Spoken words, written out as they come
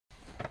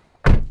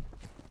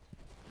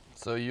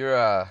So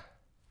you're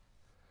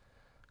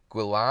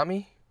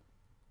Guillaume?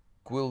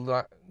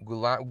 William?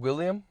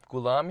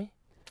 Guillaume?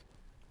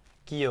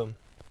 Guillaume.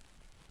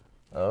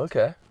 Oh,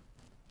 okay.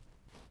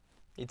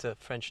 It's a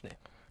French name.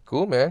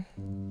 Cool, man.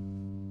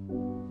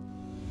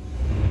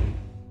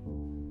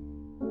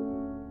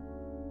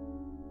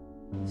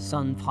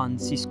 San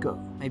Francisco,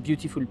 my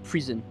beautiful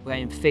prison where I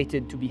am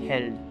fated to be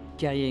held,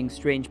 carrying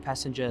strange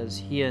passengers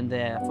here and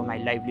there for my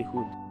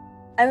livelihood.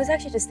 I was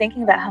actually just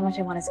thinking about how much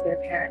I want to see your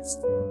parents.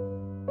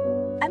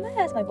 I might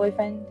ask my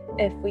boyfriend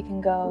if we can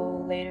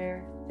go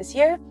later this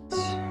year.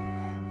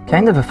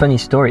 Kind of a funny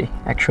story,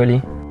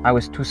 actually. I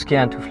was too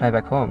scared to fly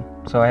back home,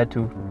 so I had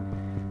to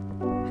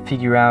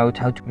figure out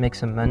how to make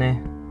some money.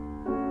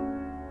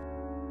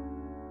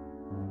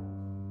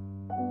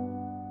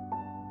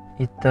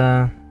 It's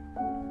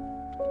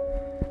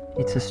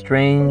a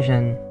strange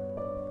and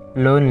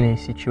lonely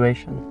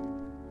situation.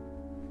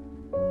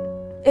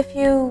 If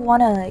you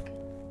want to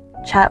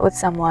chat with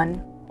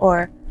someone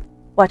or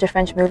watch a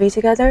French movie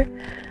together,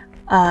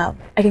 I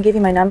can give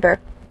you my number.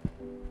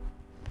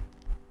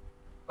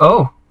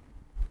 Oh!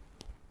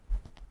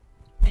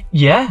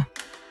 Yeah!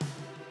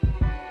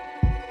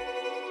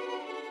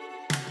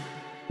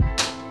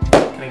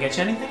 Can I get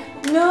you anything?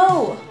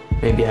 No!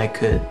 Maybe I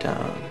could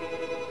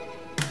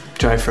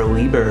drive for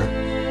Liber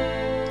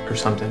or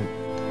something.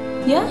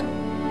 Yeah?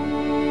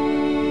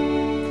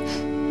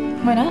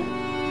 Why not?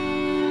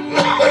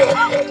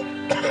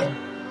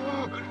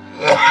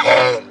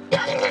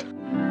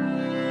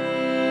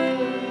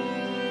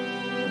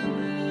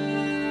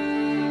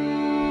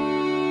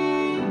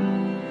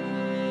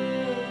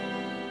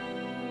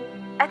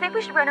 I think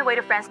we should run away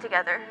to France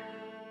together.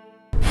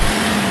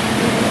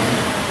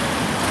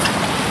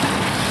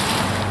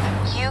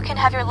 You can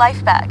have your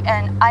life back,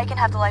 and I can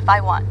have the life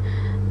I want.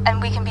 And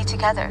we can be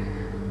together.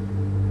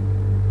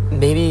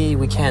 Maybe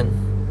we can.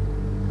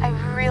 I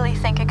really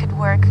think it could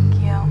work,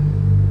 Guillaume.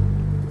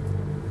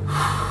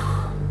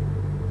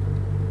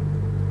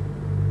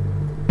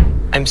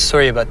 I'm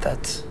sorry about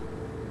that.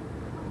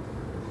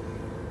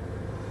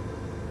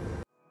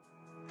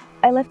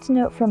 I left a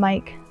note for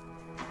Mike,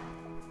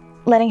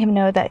 letting him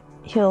know that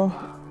he'll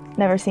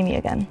never see me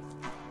again.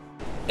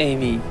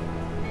 Amy,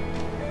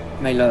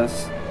 my love,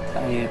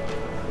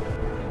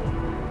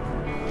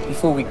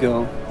 before we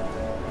go,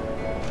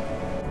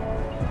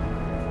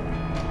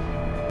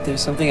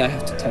 there's something I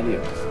have to tell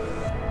you.